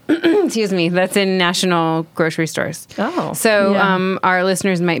product, excuse me, that's in national grocery stores. Oh. So our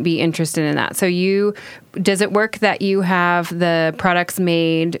listeners might be interested in that. So does it work that you have the products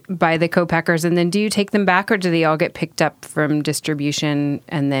made by the co-packers, and then do you take them back, or do they all get picked up from distribution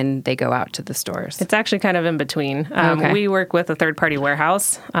and then they go out to the stores? It's actually kind of in between. Okay. We work with a third-party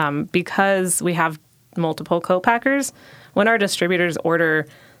warehouse because we have multiple co-packers. When our distributors order,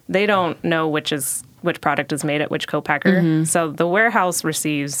 they don't know which product is made at which co-packer. So the warehouse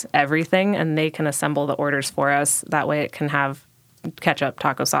receives everything, and they can assemble the orders for us. That way it can have ketchup,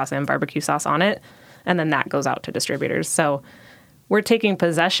 taco sauce, and barbecue sauce on it. And then that goes out to distributors. So we're taking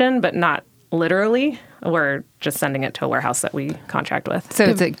possession, but not literally. We're just sending it to a warehouse that we contract with. So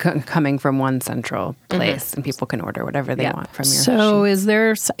it's coming from one central place, and people can order whatever they want from your So is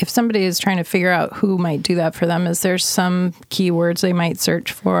there, if somebody is trying to figure out who might do that for them, is there some keywords they might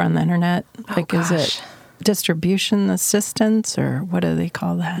search for on the internet? Is it distribution assistance, or what do they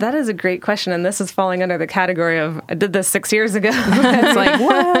call that? That is a great question, and this is falling under the category of, I did this 6 years ago. It's like,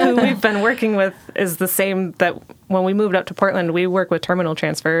 who we've been working with is the same that when we moved up to Portland, we work with Terminal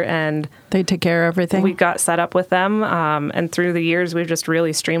Transfer, and they take care of everything. We got set up with them, and through the years, we've just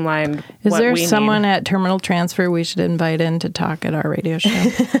really streamlined Is what there we someone need. at Terminal Transfer we should invite in to talk at our radio show?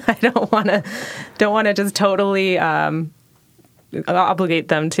 I don't want to just totally obligate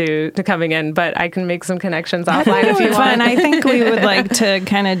them to coming in, but I can make some connections offline if you want. I think we would like to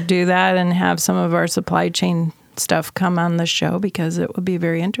kind of do that and have some of our supply chain stuff come on the show, because it would be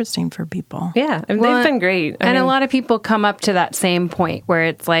very interesting for people. Yeah, they've been great. And a lot of people come up to that same point where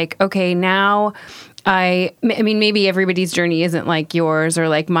it's like, okay, now I mean, maybe everybody's journey isn't like yours or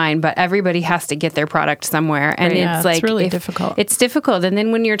like mine, but everybody has to get their product somewhere. And it's like, it's really difficult. It's difficult. And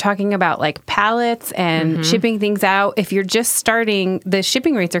then when you're talking about like pallets and shipping things out, if you're just starting, the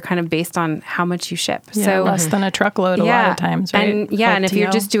shipping rates are kind of based on how much you ship. Yeah, so less than a truckload a lot of times, right? And and if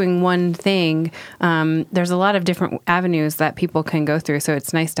you're just doing one thing, there's a lot of different avenues that people can go through. So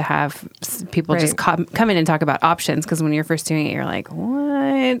it's nice to have people just come in and talk about options, because when you're first doing it, you're like,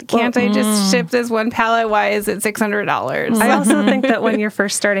 what? Can't I just ship this one pallet? Why is it $600? I also think that when you're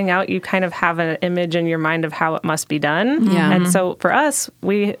first starting out, you kind of have an image in your mind of how it must be done. Yeah. And so for us,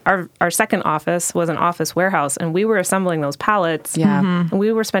 our second office was an office warehouse, and we were assembling those pallets. Yeah. And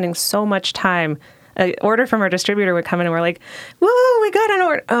we were spending so much time. An order from our distributor would come in and we're like, woo, we got an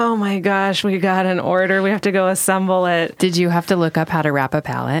order. Oh my gosh, we got an order. We have to go assemble it. Did you have to look up how to wrap a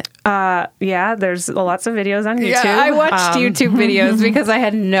pallet? Yeah, there's lots of videos on YouTube. Yeah, I watched YouTube videos because I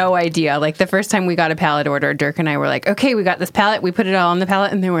had no idea. Like the first time we got a pallet order, Dirk and I were like, okay, we got this pallet. We put it all on the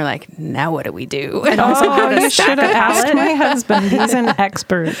pallet, and then we're like, now what do we do? And also how to you stack should a have asked pallet. my husband. He's an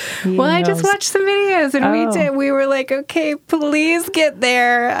expert. Well, I just watched some videos, and Oh. we did. We were like, okay, please get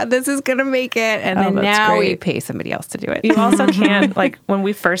there. This is going to make it. And then that's now we great. pay somebody else to do it. You also can't, like when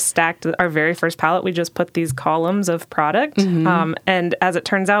we first stacked our very first pallet, we just put these columns of product. And as it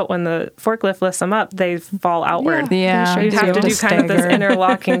turns out, when the forklift lifts them up, they fall outward. Yeah. You have to do kind of this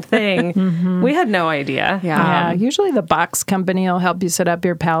interlocking thing. We had no idea. Yeah, usually the box company will help you set up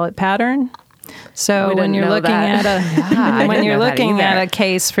your pallet pattern. So We when didn't you're know looking that. I when didn't you're know that looking either. at a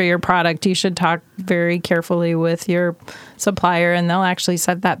case for your product, you should talk very carefully with your supplier, and they'll actually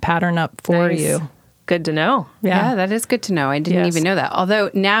set that pattern up for Nice. you. Good to know. Yeah, that is good to know. I didn't Yes. even know that.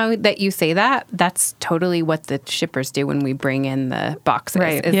 Although now that you say that, that's totally what the shippers do when we bring in the boxes.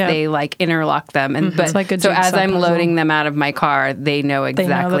 Right. Is Yeah. they like interlock them, and but It's like a so as jigsaw I'm puzzle. loading them out of my car, they know They know the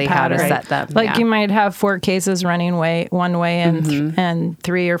exactly how to pattern. set them. Like Yeah. you might have 4 cases running one way and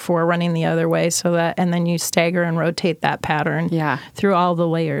 3 or 4 running the other way, so that, and then you stagger and rotate that pattern Yeah. through all the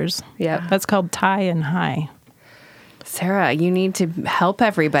layers. Yep. That's called tie and high. Sarah, you need to help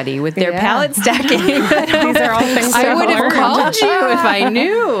everybody with their Yeah. pallet stacking. These are all things I to would have learn. called you if I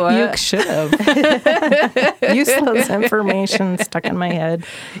knew. You should have. Useless information stuck in my head.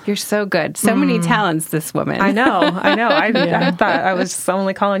 You're so good. So many talents, this woman. I know. I thought I was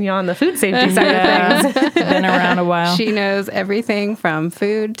only calling you on the food safety side of things. Been around a while. She knows everything from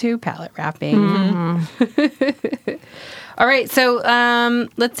food to pallet wrapping. All right, so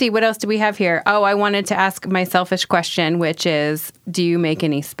let's see. What else do we have here? Oh, I wanted to ask my selfish question, which is, do you make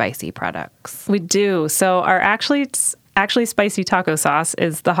any spicy products? We do. So our actually spicy taco sauce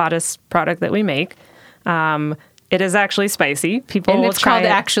is the hottest product that we make. It is actually spicy. People And will it's try called it.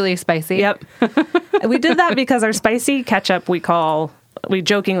 Actually Spicy. Yep. We did that because our spicy ketchup we call we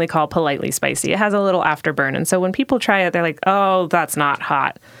jokingly call politely spicy. It has a little afterburn. And so when people try it, they're like, oh, that's not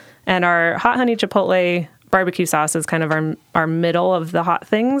hot. And our hot honey chipotle barbecue sauce is kind of our middle of the hot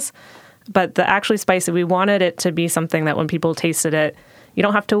things. But the actually spicy, we wanted it to be something that when people tasted it, you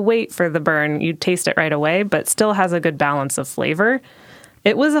don't have to wait for the burn. You taste it right away, but still has a good balance of flavor.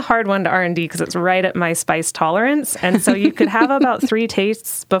 It was a hard one to R&D because it's right at my spice tolerance. And so you could have about 3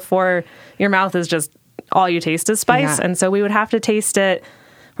 tastes before your mouth is just all you taste is spice. Yeah. And so we would have to taste it.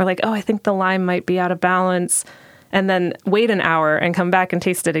 We're like, oh, I think the lime might be out of balance. And then wait an hour and come back and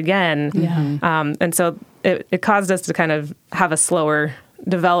taste it again. Yeah. And so it caused us to kind of have a slower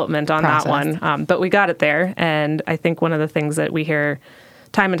development on that one. But we got it there. And I think one of the things that we hear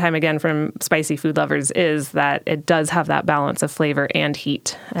time and time again from spicy food lovers is that it does have that balance of flavor and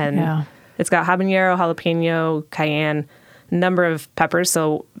heat. And it's got habanero, jalapeno, cayenne, number of peppers.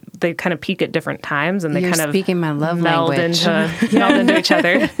 So they kind of peak at different times, and they kind of speaking my love meld language. meld into each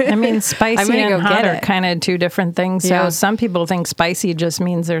other. I mean, spicy and hot are kind of 2 different things. So some people think spicy just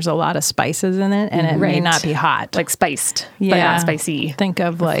means there's a lot of spices in it, and it may not be hot. Like spiced, but not spicy. Think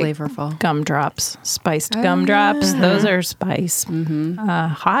of like flavorful gumdrops, spiced gumdrops. Those are spice.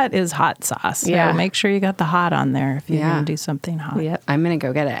 Hot is hot sauce. So make sure you got the hot on there if you're going to do something hot. Yep. I'm going to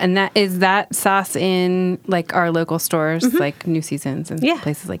go get it. And that sauce in like our local stores, like New Seasons and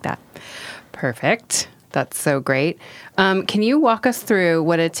places like that. Perfect. That's so great. Can you walk us through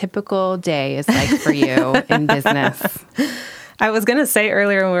what a typical day is like for you in business? I was going to say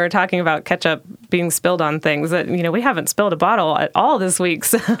earlier when we were talking about ketchup being spilled on things that, we haven't spilled a bottle at all this week.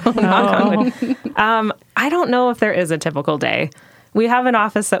 So I don't know if there is a typical day. We have an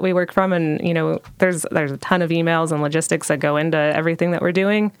office that we work from, and, there's a ton of emails and logistics that go into everything that we're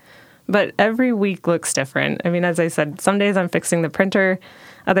doing. But every week looks different. I mean, as I said, some days I'm fixing the printer.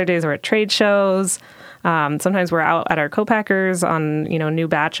 Other days we're at trade shows. Sometimes we're out at our co-packers on, new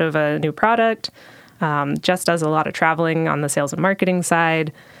batch of a new product. Jess does a lot of traveling on the sales and marketing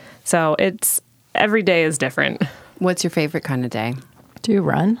side. So every day is different. What's your favorite kind of day? Do you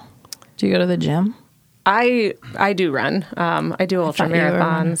run? Do you go to the gym? I do run. I do ultra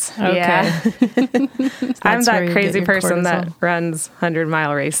marathons. Okay. Yeah. I'm that crazy person that runs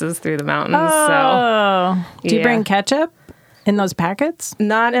 100-mile races through the mountains. Oh. So, do you bring ketchup in those packets?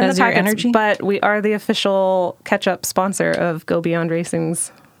 Not in the packets, energy? But we are the official ketchup sponsor of Go Beyond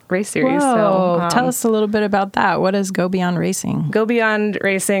Racing's race series. Whoa. So tell us a little bit about that. What is Go Beyond Racing? Go Beyond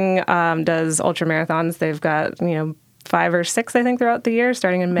Racing does ultra marathons. They've got 5 or 6, I think, throughout the year,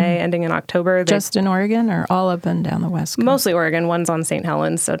 starting in May, ending in October. Just in Oregon or all up and down the West Coast? Mostly Oregon. One's on St.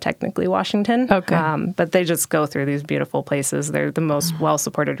 Helens, so technically Washington. Okay. But they just go through these beautiful places. They're the most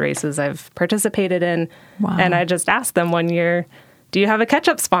well-supported races I've participated in. Wow. And I just asked them one year, do you have a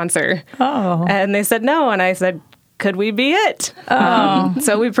ketchup sponsor? Oh. And they said no. And I said, could we be it? Oh.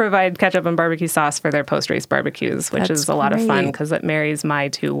 So we provide ketchup and barbecue sauce for their post-race barbecues, which is a lot of fun because it marries my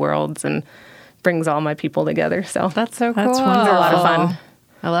 2 worlds and brings all my people together. So that's so cool. That's It's a lot of fun.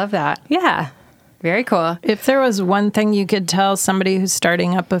 I love that. Yeah. Very cool. If there was one thing you could tell somebody who's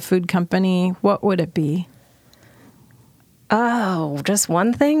starting up a food company, what would it be? Oh, just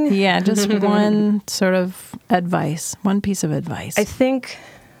one thing? Yeah, just one sort of advice, one piece of advice. I think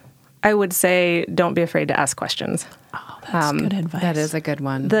I would say don't be afraid to ask questions. Oh, that's good advice. That is a good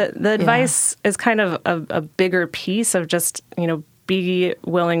one. The advice is kind of a bigger piece of just, be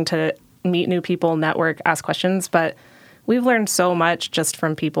willing to meet new people, network, ask questions. But we've learned so much just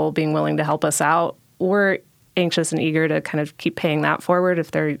from people being willing to help us out. We're anxious and eager to kind of keep paying that forward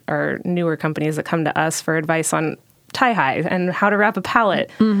if there are newer companies that come to us for advice on tie-high and how to wrap a pallet.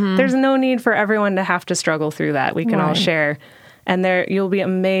 Mm-hmm. There's no need for everyone to have to struggle through that. We can all share. And you'll be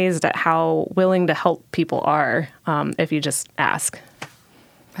amazed at how willing to help people are if you just ask.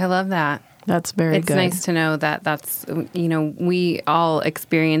 I love that. That's very good. It's nice to know that that's, we all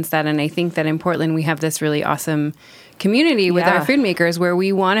experience that. And I think that in Portland, we have this really awesome community with our food makers where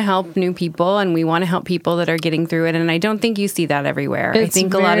we want to help new people and we want to help people that are getting through it. And I don't think you see that everywhere. I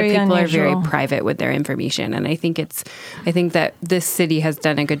think a lot of people are very private with their information. And I think that this city has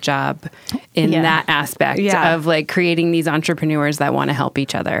done a good job in that aspect of like creating these entrepreneurs that want to help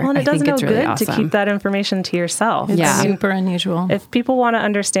each other. Well, and it does no really good awesome to keep that information to yourself. It's super unusual. If people want to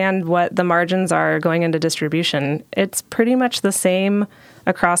understand what the margins are going into distribution, it's pretty much the same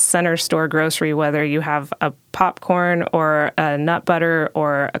across center store grocery, whether you have a popcorn or a nut butter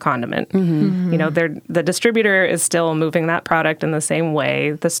or a condiment. Mm-hmm. The distributor is still moving that product in the same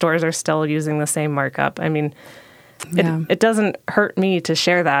way. The stores are still using the same markup. I mean, it doesn't hurt me to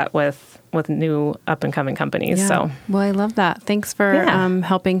share that with new up-and-coming companies. Yeah. So, well, I love that. Thanks for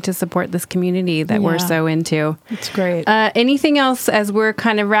helping to support this community that we're so into. It's great. Anything else as we're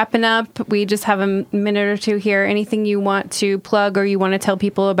kind of wrapping up? We just have a minute or two here. Anything you want to plug or you want to tell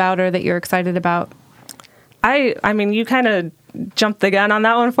people about or that you're excited about? I mean, you kind of jumped the gun on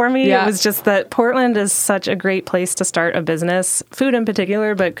that one for me. Yeah. It was just that Portland is such a great place to start a business, food in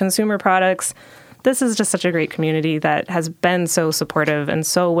particular, but consumer products. This is just such a great community that has been so supportive and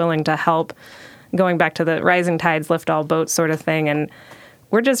so willing to help, going back to the rising tides lift all boats sort of thing. And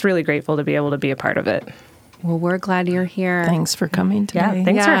we're just really grateful to be able to be a part of it. Well, we're glad you're here. Thanks for coming today. Yeah,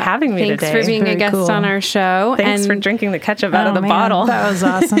 thanks for having me Thanks today. for being a guest on our show. Thanks for drinking the ketchup out of the bottle. That was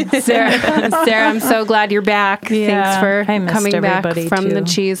awesome. Sarah, I'm so glad you're back. Yeah, Thanks for I missed coming back everybody, from the too.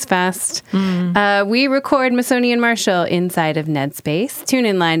 Cheese Fest. We record Masoni and Marshall inside of Ned Space. Tune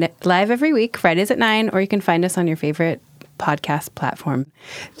in live every week, Fridays at 9, or you can find us on your favorite podcast platform.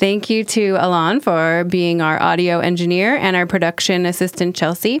 Thank you to Alon for being our audio engineer and our production assistant,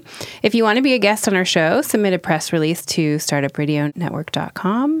 Chelsea. If you want to be a guest on our show, submit a press release to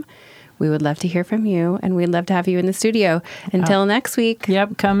startupradionetwork.com. We would love to hear from you, and we'd love to have you in the studio. Until next week.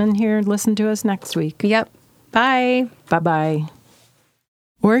 Yep, come in here, listen to us next week. Yep. Bye. Bye-bye.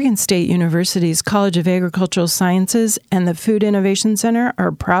 Oregon State University's College of Agricultural Sciences and the Food Innovation Center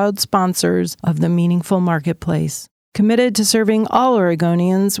are proud sponsors of the Meaningful Marketplace, committed to serving all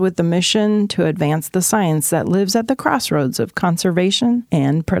Oregonians with the mission to advance the science that lives at the crossroads of conservation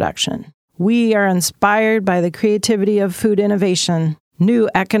and production. We are inspired by the creativity of food innovation, new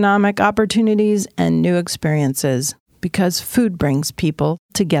economic opportunities, and new experiences, because food brings people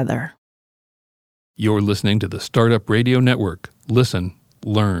together. You're listening to the Startup Radio Network. Listen,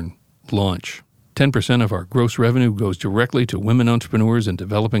 learn, launch. 10% of our gross revenue goes directly to women entrepreneurs in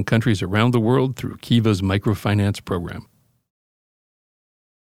developing countries around the world through Kiva's microfinance program.